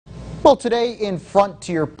Well, today in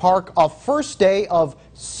Frontier Park, a first day of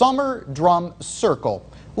Summer Drum Circle.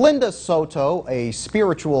 Linda Soto, a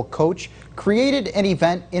spiritual coach, created an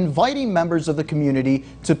event inviting members of the community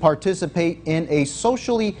to participate in a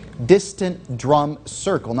socially distant drum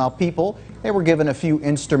circle. Now, they were given a few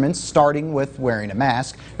instruments, starting with wearing a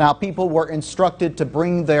mask. Now, people were instructed to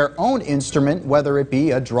bring their own instrument, whether it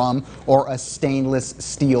be a drum or a stainless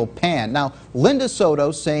steel pan. Now, Linda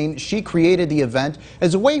Soto saying she created the event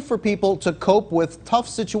as a way for people to cope with tough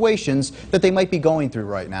situations that they might be going through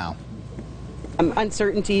right now.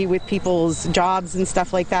 Uncertainty with people's jobs and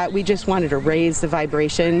stuff like that. We just wanted to raise the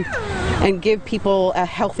vibration and give people a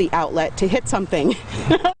healthy outlet to hit something.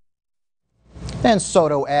 And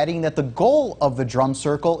Soto adding that the goal of the drum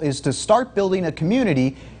circle is to start building a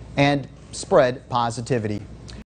community and spread positivity.